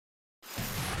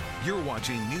You're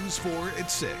watching News 4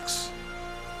 at 6.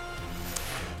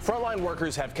 Frontline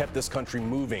workers have kept this country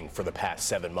moving for the past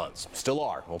 7 months. Still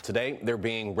are. Well, today they're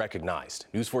being recognized.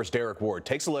 News 4's Derek Ward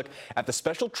takes a look at the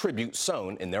special tribute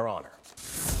sewn in their honor.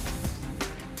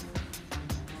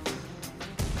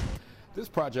 This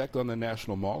project on the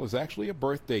National Mall is actually a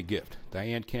birthday gift.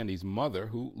 Diane Candy's mother,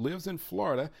 who lives in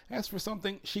Florida, asked for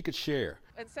something she could share.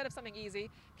 Instead of something easy,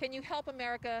 can you help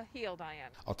America heal, Diane?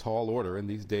 A tall order in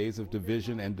these days of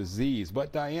division and disease,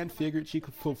 but Diane figured she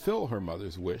could fulfill her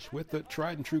mother's wish with the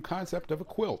tried and true concept of a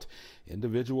quilt.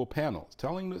 Individual panels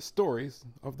telling the stories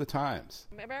of the times.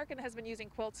 America has been using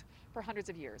quilts for hundreds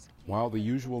of years. While the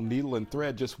usual needle and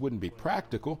thread just wouldn't be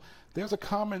practical, there's a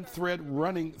common thread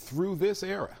running through this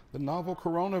era: the novel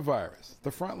coronavirus,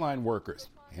 the frontline workers,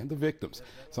 and the victims.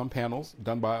 Some panels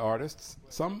done by artists,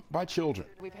 some by children.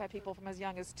 We've had people from as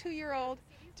young as 2-year-old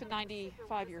to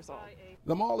 95 years old.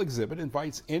 The mall exhibit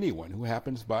invites anyone who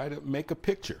happens by to make a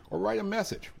picture or write a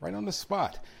message right on the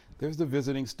spot. There's the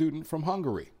visiting student from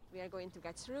Hungary. We are going to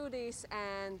get through this,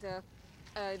 and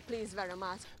please very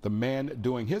much. The man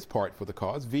doing his part for the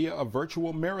cause via a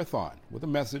virtual marathon with a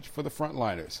message for the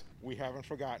frontliners. We haven't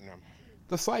forgotten them.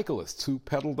 The cyclists who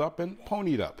pedaled up and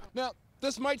ponied up. Now,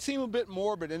 this might seem a bit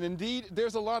morbid, and indeed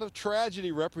there's a lot of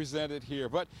tragedy represented here,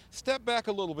 but step back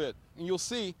a little bit and you'll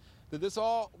see that this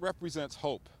all represents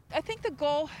hope. I think the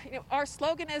goal, our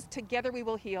slogan is "Together we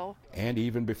will heal." And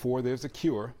even before there's a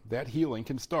cure, that healing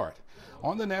can start.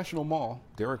 On the National Mall,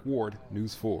 Derek Ward,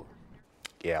 News 4.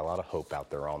 Yeah, a lot of hope out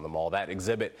there on the mall. That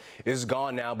exhibit is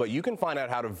gone now, but you can find out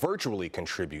how to virtually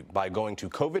contribute by going to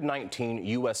COVID19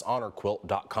 U.S.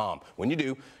 honorquilt.com. When you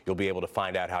do, you'll be able to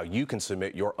find out how you can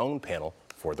submit your own panel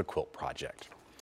for the Quilt Project.